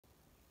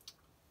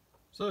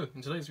So,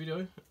 in today's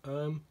video,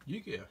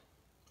 Yu-Gi-Oh!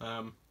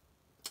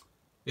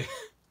 Yeah,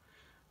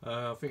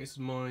 I think this is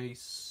my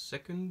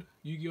second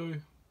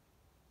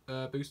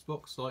Yu-Gi-Oh! Booster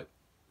box, like,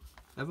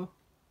 ever. I'm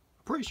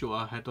pretty sure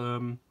I had,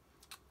 was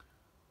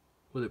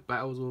it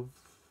Battles of,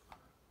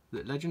 is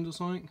it Legend or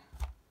something?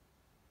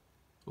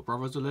 Or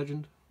Brothers of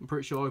Legend? I'm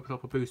pretty sure I opened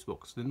up a booster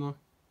box, didn't I?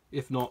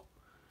 If not,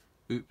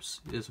 oops,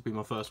 this will be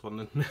my first one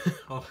then.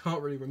 I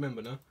can't really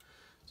remember now.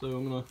 So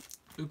I'm going to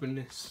open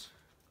this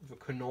with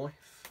a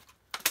knife.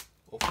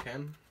 Off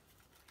cam.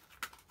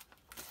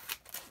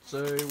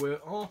 So we're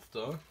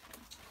after,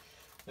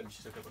 let me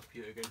just look at my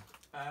computer again.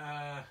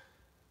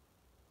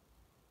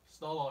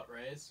 Starlight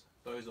Rares,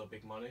 those are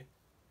big money,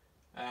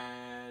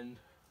 and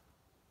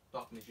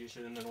Dark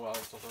Magician and what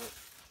else I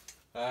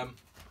thought.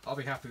 I'll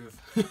be happy with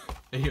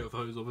any of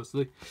those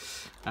obviously,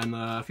 and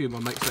a few of my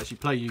mates that actually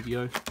play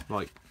Yu-Gi-Oh!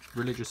 Like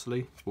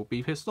religiously will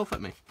be pissed off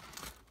at me.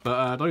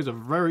 But those are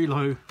very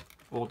low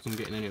odds on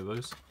getting any of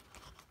those.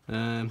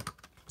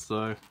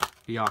 So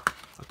yeah,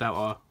 I doubt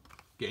I'll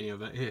get any of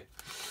that here.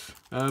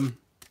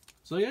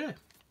 So yeah,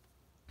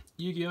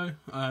 Yu-Gi-Oh!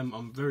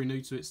 I'm very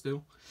new to it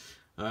still.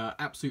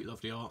 Absolutely love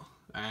the art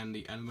and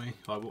the anime.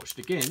 I watched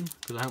again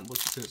because I haven't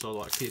watched it since I was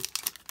like a kid.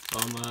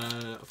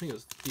 I think it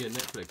was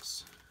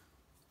Netflix.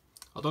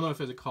 I don't know if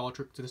there's a card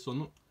trick to this or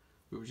not,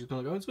 but we're just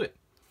gonna go into it.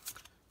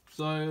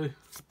 So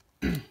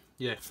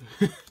yeah,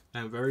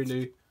 I'm very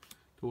new to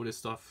all this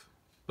stuff,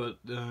 but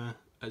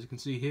as you can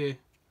see here,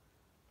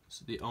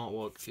 so the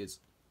artwork is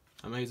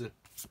amazing.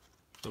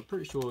 So I'm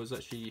pretty sure it's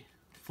actually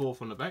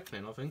 4th on the back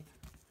then, I think.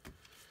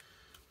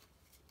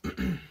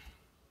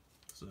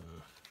 So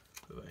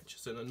put that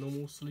just in a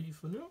normal sleeve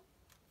for now.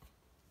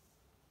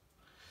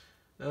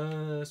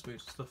 Let's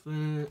move stuff there.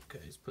 Okay,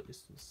 let's put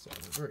this to the side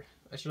over.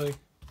 Actually,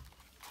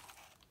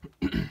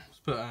 let's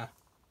put our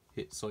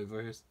hits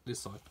over here, this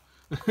side.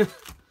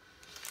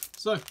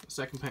 So,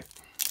 second pack.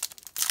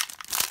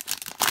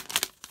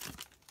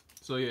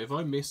 So yeah, if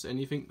I miss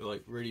anything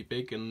like really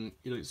big and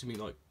you don't see me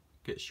like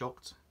get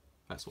shocked,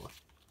 that's why.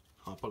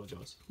 I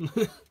apologise.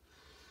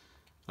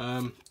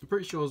 I'm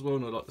pretty sure as well,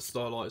 like the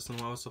Starlights and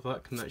all that stuff,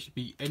 that can actually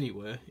be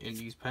anywhere in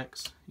these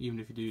packs,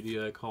 even if you do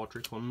the card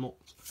trick or not.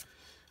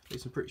 At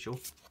least I'm pretty sure.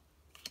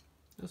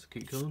 That's a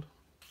cute card.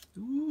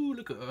 Ooh,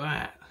 look at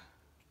that.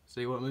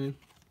 See what I mean?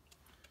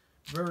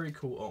 Very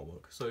cool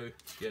artwork. So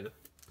yeah, the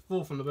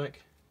 4th on the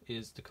back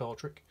is the card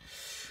trick.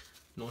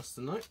 Nice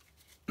to know.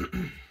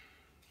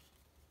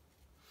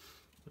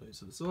 Those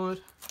to the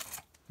side.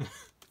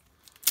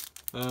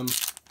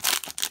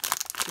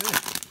 Yeah,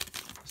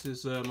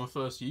 this is my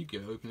first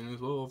Yu-Gi-Oh! Opening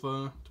as well of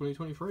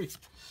 2023.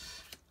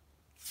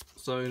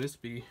 So this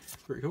will be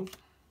pretty cool.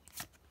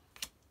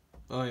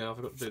 Oh yeah, I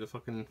forgot to do the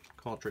fucking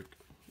card trick.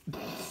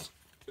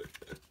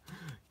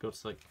 God's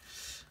sake.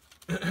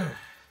 I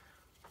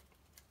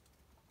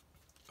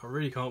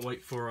really can't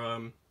wait for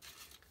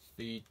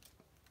the,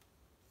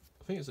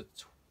 I think it's the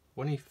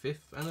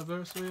 25th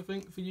anniversary, I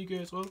think, for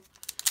Yu-Gi-Oh! As well.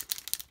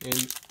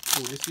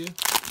 This year.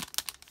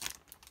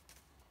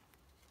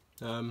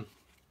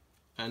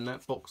 And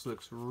that box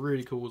looks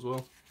really cool as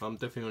well. I'm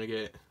definitely going to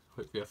get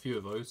hopefully a few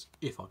of those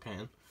if I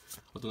can.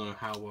 I don't know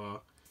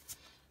how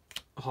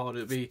hard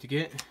it'll be to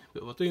get,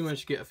 but if I do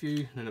manage to get a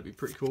few, then it'll be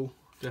pretty cool.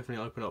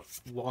 Definitely open up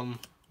one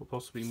or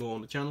possibly more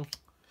on the channel.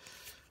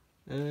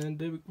 And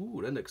there we go.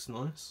 Ooh, that looks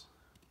nice.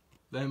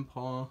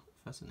 Vampire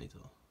Fascinator.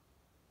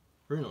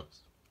 Very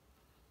nice.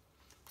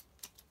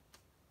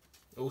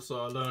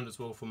 Also, I learned as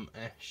well from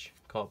Ash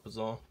Card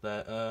Bazaar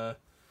that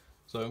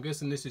so I'm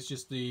guessing this is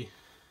just the,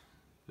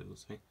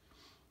 let's see,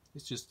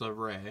 it's just a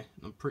rare.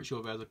 I'm pretty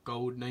sure there's a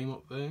gold name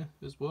up there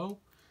as well,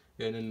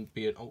 and then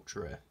be an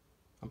ultra rare.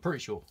 I'm pretty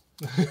sure.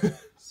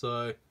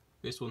 So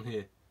this one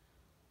here,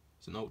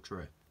 it's an ultra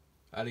rare,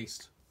 at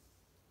least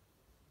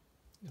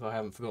if I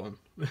haven't forgotten.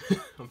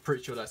 I'm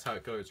pretty sure that's how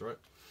it goes, right?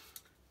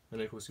 And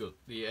then of course you got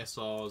the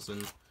SRs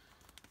and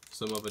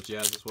some other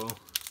jazz as well.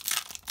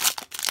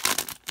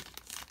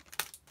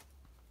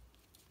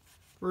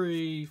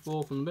 3,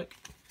 4 from the back.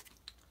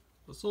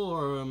 I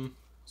saw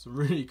some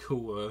really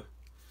cool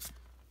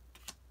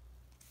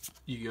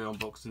Yu-Gi-Oh!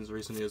 Unboxings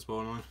recently as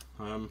well.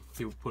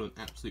 People put an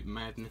absolute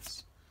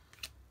madness,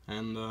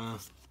 and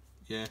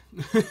yeah,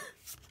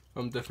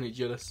 I'm definitely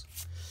jealous.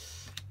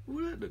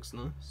 Ooh, that looks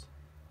nice.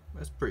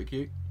 That's pretty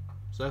cute.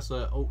 So that's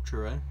ultra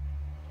rare.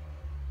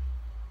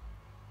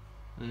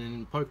 And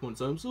in Pokemon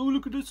terms, oh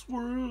look at this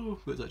swirl!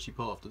 But it's actually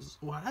part of this.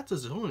 Wow, that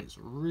design is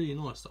really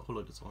nice. That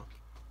holo design.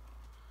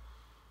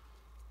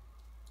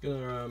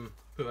 Gonna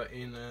put that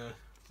in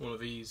one of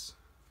these.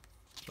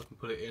 I can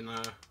put it in.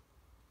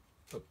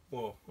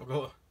 Well,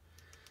 I'm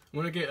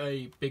gonna get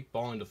a big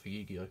binder for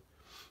Yu-Gi-Oh!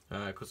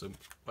 Because I've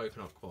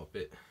opened up quite a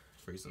bit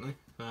recently,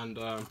 and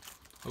I've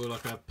got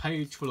like a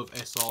page full of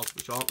SRs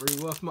which aren't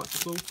really worth much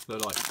at all. They're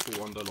like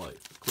all under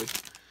like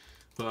 £1,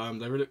 but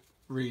they look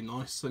really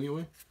nice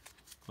anyway,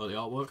 like the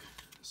artwork.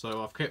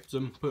 So I've kept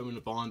them, put them in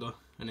the binder,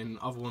 and then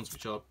other ones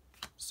which are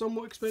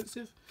somewhat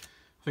expensive.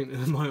 I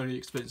think my only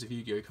expensive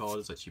Yu-Gi-Oh! Card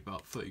is actually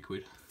about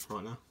 £30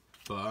 right now.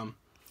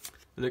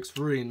 But It looks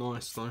really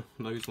nice though.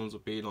 Those ones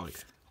would be like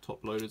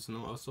top loaders and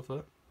all that stuff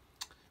like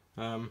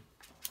that.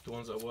 The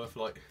ones that are worth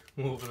like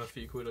more than a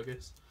few quid, I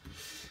guess.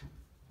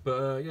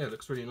 But yeah, it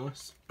looks really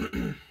nice.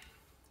 And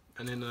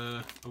then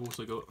I've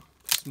also got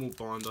a small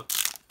binder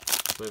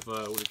with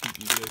all the cute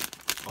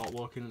Yu-Gi-Oh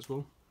artwork in as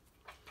well.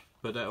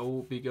 But that'll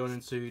all be going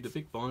into the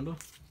big binder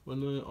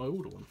when I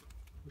order one,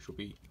 which will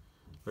be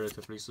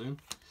relatively soon.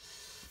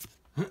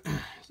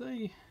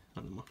 Say,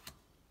 I don't know.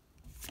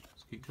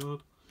 It's a cute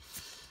card.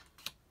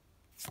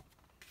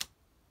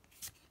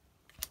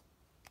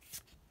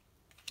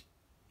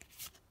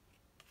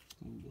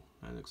 Ooh,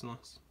 that looks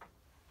nice.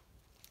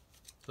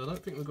 So I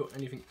don't think we've got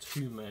anything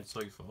too mad so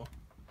far.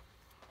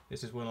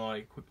 This is when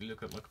I quickly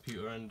look at my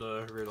computer and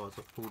realise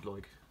I've pulled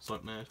like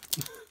something mad.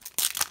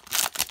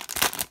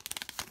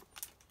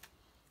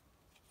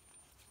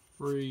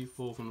 3,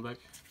 4 from the back.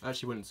 I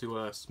actually went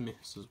to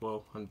Smith's as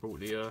well and brought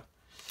the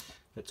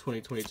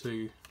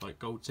 2022 like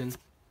gold tin,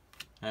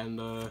 and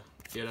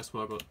yeah, that's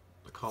where I got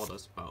the card.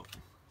 That's about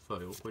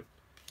 30 odd quid.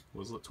 It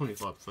was like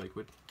 25 to 30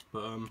 quid.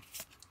 But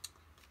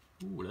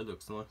ooh, that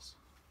looks nice.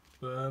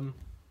 But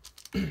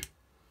what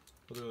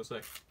was I gonna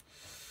say?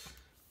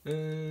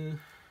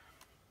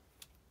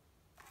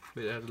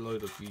 But they had a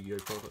load of Yu-Gi-Oh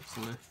products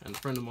in there, and a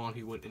friend of mine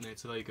who went in there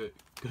today go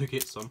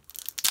get some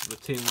of the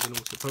tins and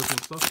also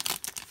Pokemon stuff,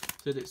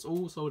 said it's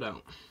all sold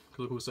out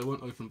because of course they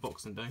weren't open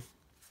Boxing Day.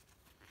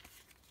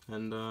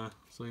 And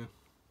so yeah.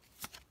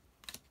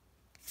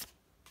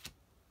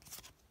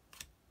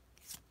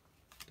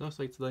 Did I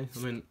say today? I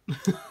mean,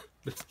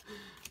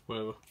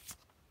 whatever.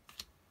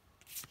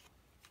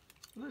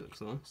 That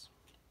looks nice.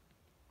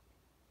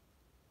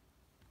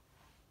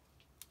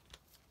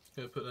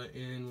 Gonna put that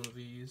in one of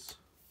these.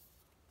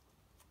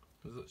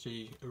 It's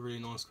actually a really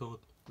nice card,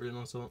 really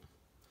nice art.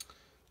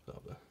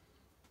 Up there.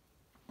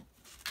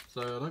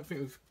 So I don't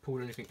think we've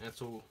pulled anything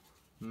at all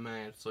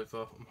mad so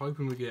far. I'm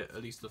hoping we get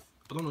at least I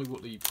don't know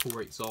what the pull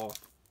rates are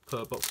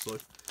per box though. I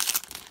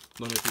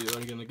don't know if you're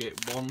only going to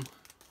get one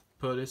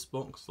per this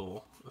box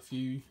or a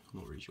few. I'm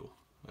not really sure.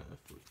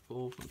 3,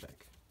 4 from the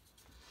back.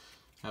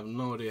 I have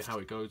no idea how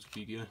it goes with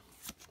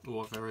Yu-Gi-Oh,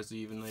 or if there is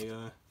even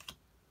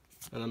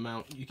an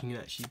amount you can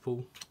actually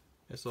pull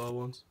SR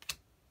ones.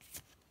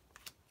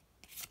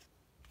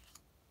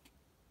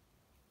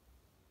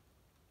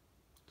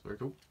 It's very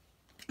cool.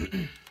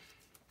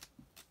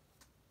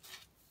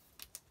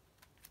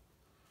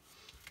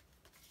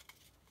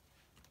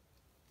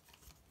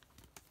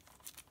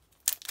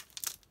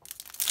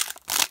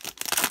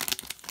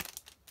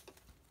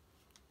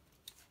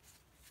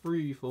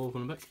 3, 4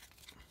 from the back.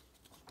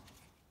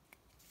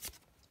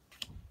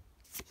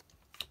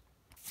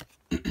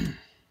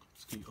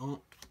 It's cute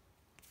art.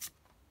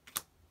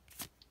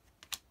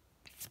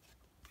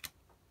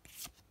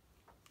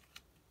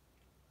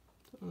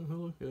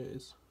 Oh, here it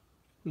is.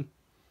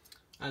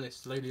 And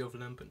it's Lady of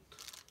Lampent.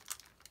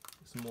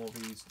 Some more of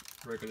these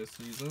regular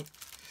season.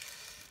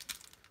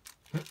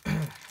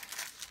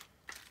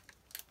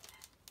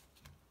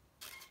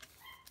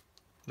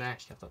 Nah,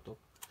 shut that door.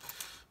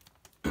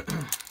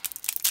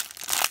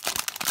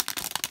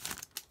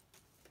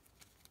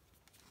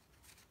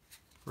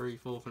 3,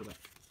 4 from the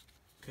back.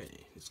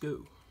 Okay, let's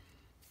go.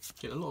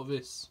 Get a lot of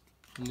this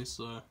in this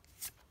one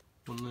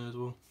there as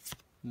well.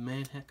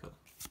 Mad Hacker.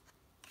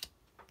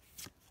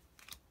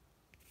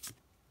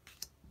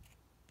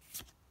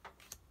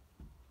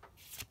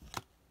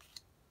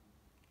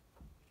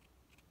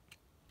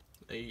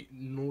 A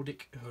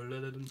Nordic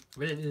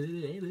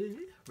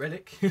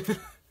relic.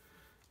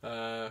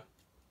 I'm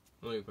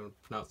not even going to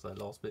pronounce that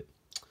last bit.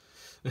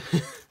 I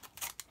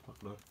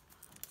don't know.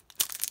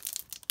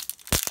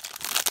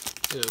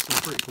 Yeah, there's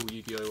some pretty cool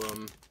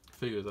Yu-Gi-Oh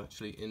figures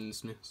actually in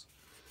Smith's.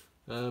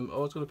 I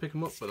was going to pick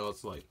them up, but I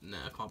was like,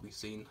 nah, I can't be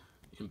seen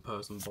in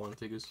person buying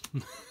figures.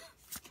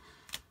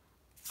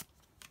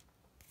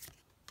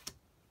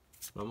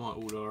 I might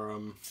order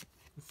a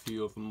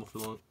few of them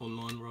offline,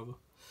 online rather.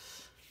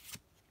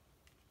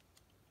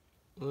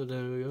 Oh,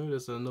 there we go,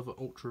 there's another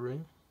ultra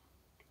rare.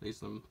 At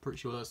least I'm pretty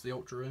sure that's the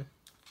ultra rare.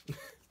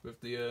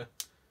 With the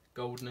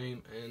gold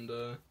name and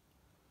the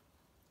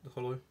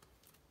hollow.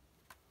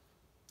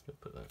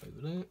 Put that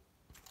over there.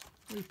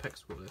 How many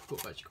packs were there? I've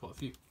got actually quite a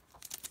few.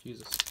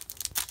 Jesus.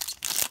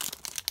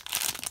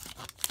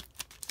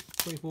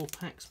 24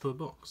 packs per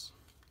box.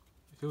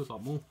 It feels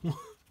like more.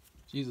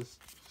 Jesus.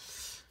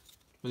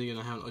 Then again,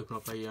 I haven't opened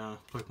up a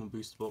Pokemon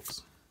booster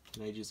box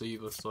in ages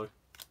either, so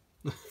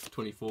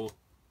 24.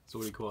 It's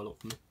already quite a lot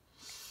for me.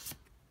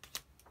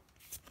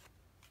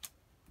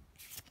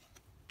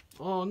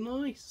 Oh,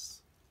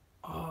 nice!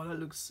 Oh, that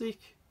looks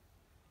sick.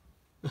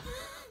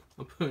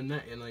 I'm putting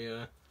that in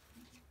a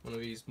one of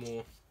these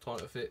more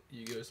tighter fit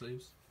Yu-Gi-Oh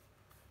sleeves.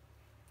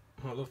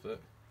 Oh, I love that.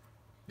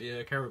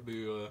 Yeah,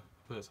 Caribou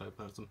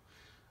person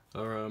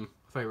are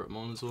favourite of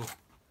mine as well.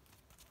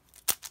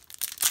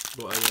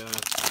 Got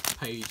a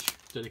page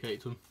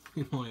dedicated to them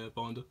in my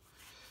binder.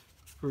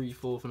 3,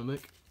 4 from the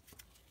back.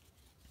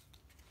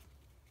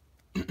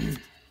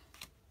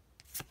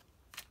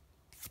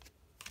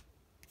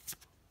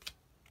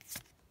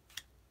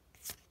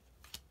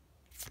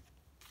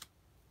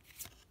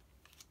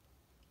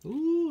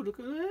 Ooh, look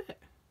at that.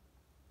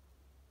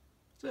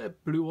 Is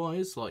that blue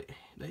eyes? Like,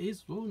 that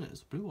is, wasn't it?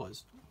 It's blue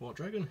eyes. White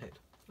dragon head.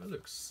 That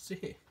looks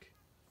sick.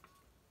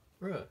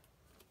 Bruh.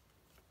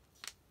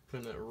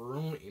 Putting that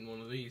right in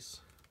one of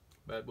these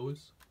bad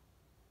boys.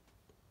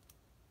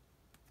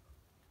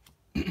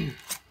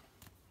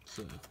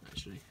 So,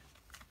 actually,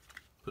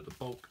 put the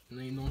bulk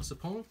name nice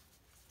upon.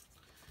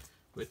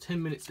 We're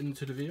 10 minutes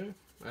into the video.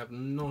 I have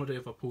no idea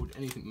if I pulled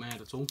anything mad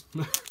at all.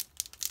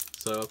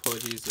 So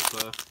apologies if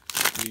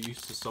you're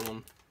used to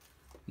someone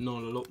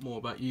knowing a lot more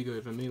about Yu-Gi-Oh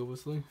than me,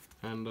 obviously,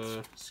 and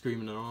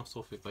screaming their ass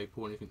off if they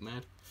pull anything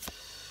mad.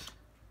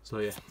 So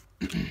yeah.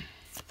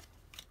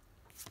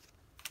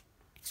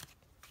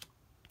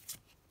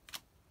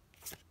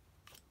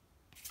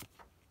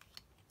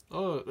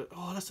 Oh,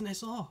 that's an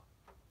SR.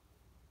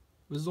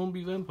 The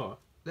zombie vampire.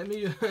 Let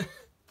me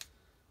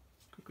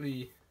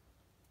quickly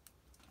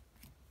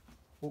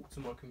walk to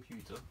my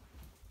computer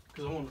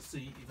because I want to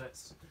see if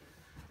that's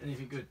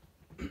anything good.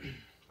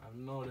 I have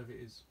no idea if it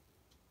is.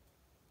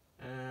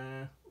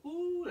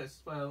 Ooh, that's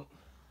about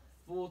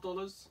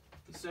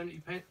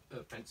 $4.70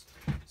 pence,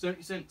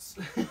 70 cents.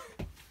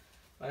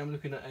 I am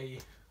looking at a,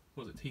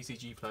 what was it,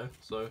 TCG player.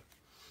 So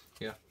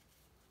yeah,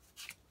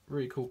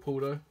 really cool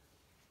pull though.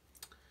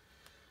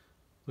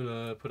 I'm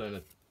gonna put on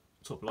a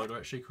top loader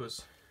actually,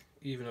 because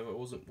even though it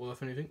wasn't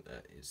worth anything,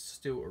 that is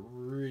still a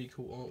really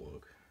cool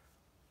artwork.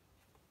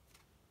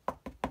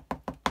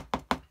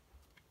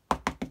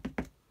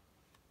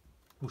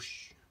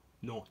 Whoosh,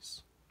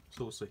 nice,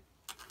 saucy.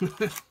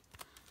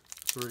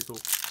 It's really cool.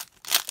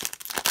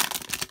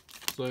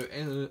 So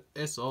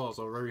SRs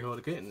are very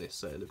hard to get in this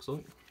set, it looks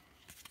like.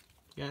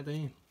 God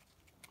damn.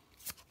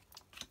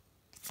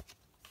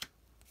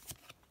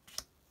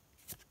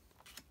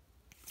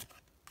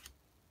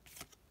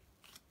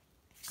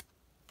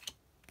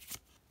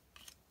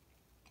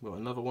 Got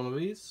another one of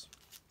these.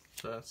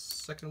 The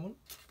second one.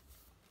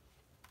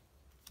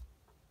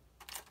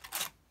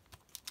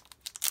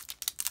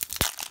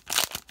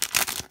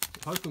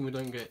 Hoping we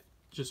don't get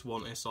just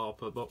one SR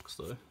per box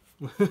though.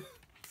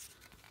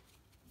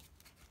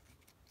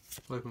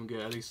 Hoping we get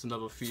at least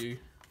another few,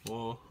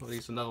 or at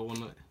least another one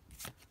that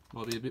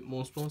might be a bit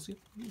more spicy.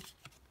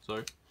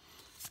 So,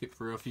 skip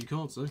through a few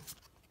cards though.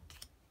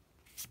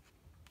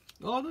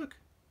 Oh look!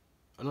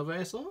 Another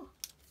SR?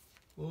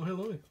 Oh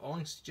hello,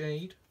 Ice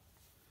Jade.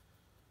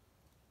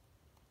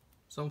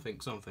 Something.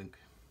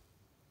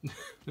 Let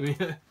me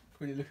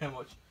quickly look how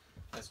much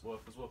that's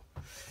worth as well.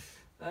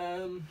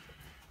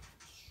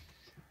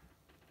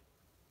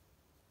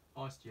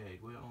 Ice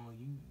Jade, where are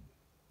you?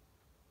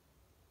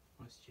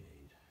 Ice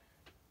Jade.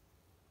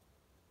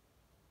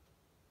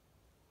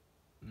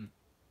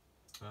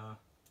 I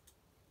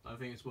don't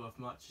think it's worth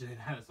much. It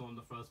has on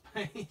the first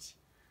page.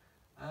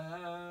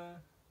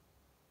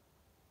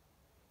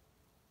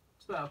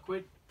 It's about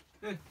 £1.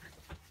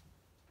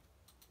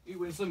 You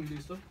win some, you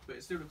do stuff, but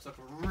it still looks like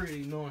a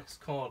really nice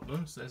card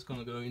though. So that's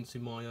gonna go into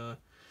my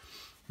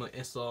my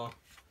SR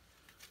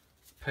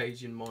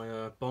page in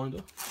my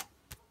binder.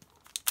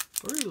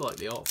 I really like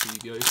the art for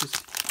Yu-Gi-Oh! It's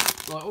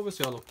just, like,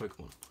 obviously I love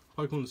Pokemon.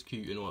 Pokemon's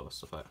cute and all that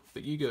stuff like that,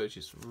 but Yu-Gi-Oh! Is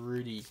just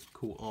really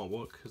cool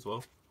artwork as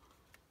well.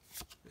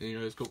 And, you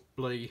know, it's got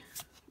bloody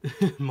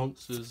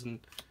monsters and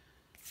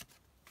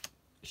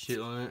shit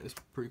like that. It's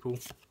pretty cool.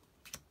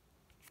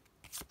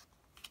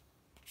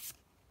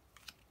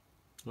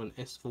 An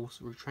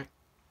S-Force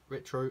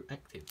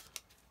retroactive.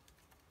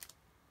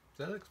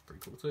 That looks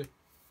pretty cool too.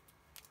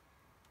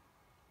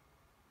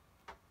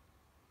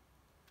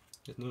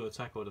 There's no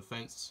attack or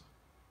defense.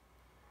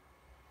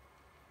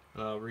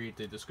 I'll read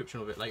the description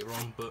of it later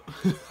on, but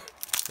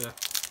yeah,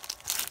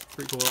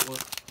 pretty cool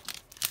artwork.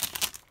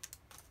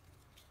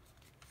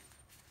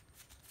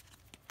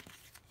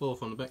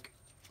 Fourth on the back.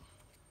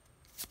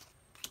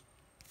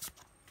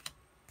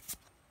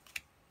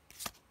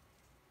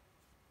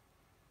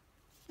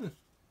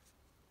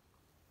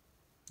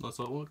 Nice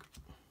artwork.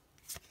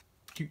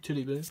 Cute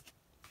teddy bear.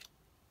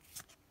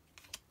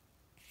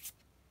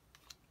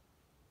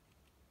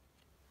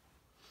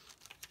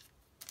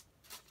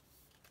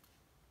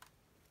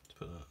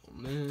 Put that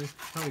on there.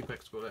 How many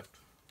packs got left?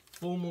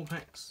 4 more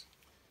packs.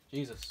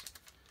 Jesus.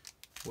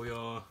 We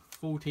are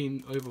over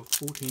 14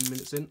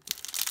 minutes in.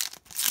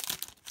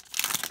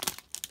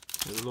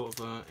 There's a lot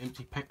of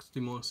empty packs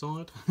to my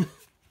side.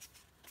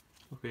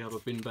 We have a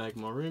bin bag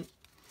in my room.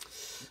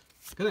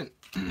 Okay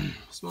then,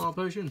 Smile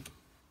Potion.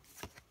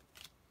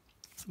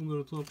 We've got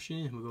a top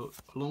share, we've got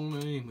a long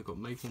name, we've got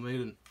Maple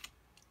Maiden,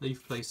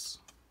 Leaf Place,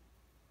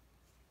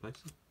 and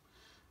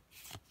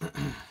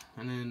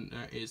then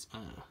there is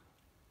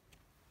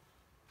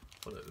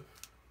whatever,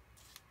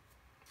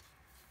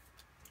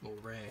 or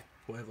rare,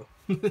 whatever.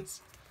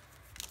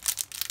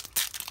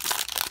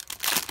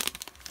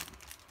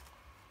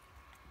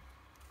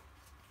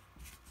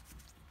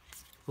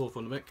 Fourth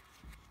on the back.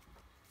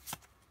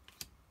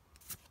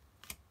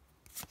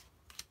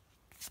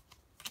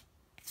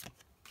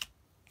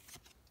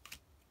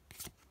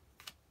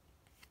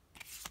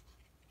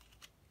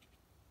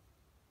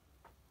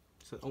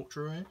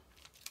 Ultra rare,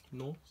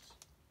 North.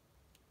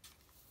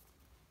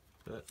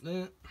 But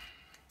there,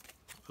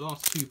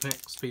 last 2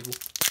 packs, people.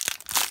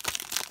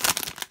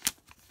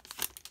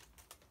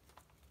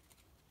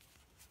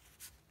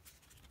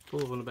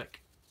 Pull on the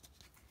back.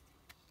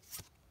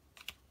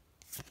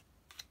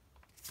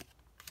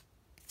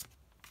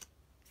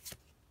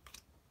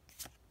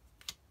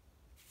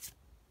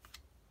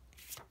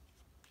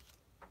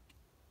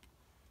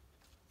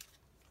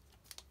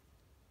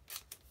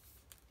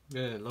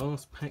 Yeah,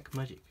 last pack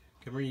magic.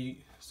 Can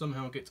we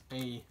somehow get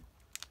a...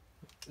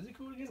 Is it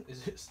called again?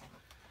 Is it? It's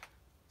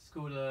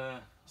called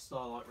a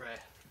Starlight Rare.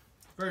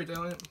 Very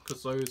down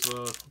because those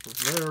are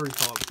very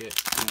hard to get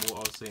from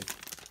what I've seen.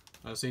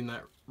 I've seen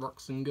that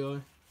Ruxin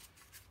guy.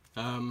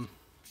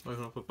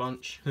 Open up a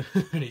bunch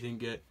and he didn't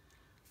get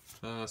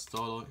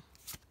Starlight.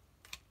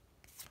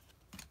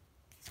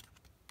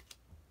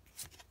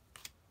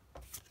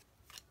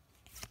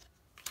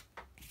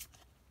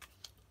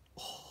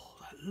 Oh,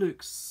 that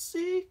looks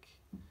sick!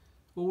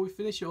 Well, we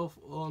finish it off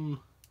on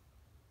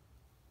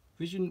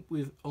Vision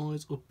with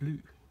Eyes of Blue.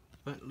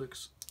 That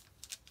looks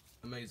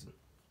amazing.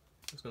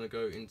 It's going to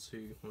go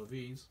into one of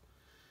these.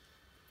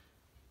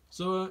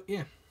 So,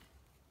 yeah.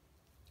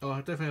 I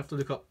definitely have to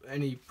look up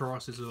any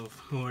prices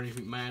of or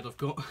anything mad I've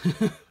got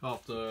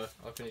after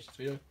I finish this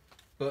video.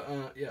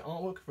 But yeah,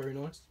 artwork very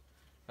nice.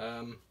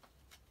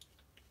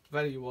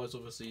 Value wise,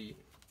 obviously,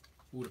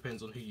 all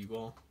depends on who you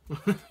are.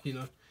 You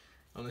know,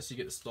 unless you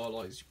get the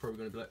Starlights, you're probably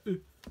going to be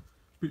like,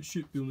 bit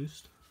shit, to be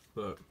honest.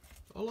 But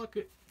I like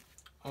it.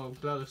 I'm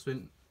glad I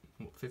spent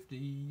what,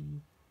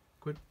 50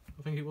 quid,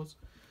 I think it was,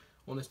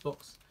 on this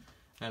box,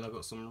 and I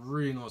got some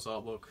really nice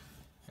artwork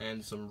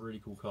and some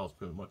really cool cards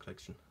put in my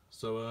collection.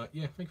 So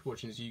yeah, thank you for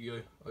watching this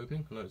Yu-Gi-Oh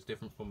opening. I know it's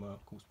different from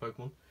of course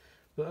Pokemon,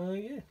 but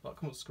yeah, like,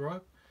 comment,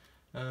 subscribe.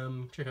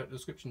 Check out the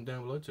description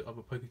down below to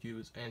other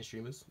PokeTubers and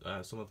streamers.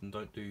 Some of them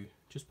don't do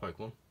just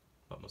Pokemon,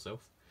 like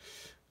myself.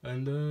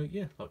 And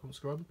yeah, like, comment,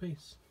 subscribe, and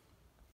peace.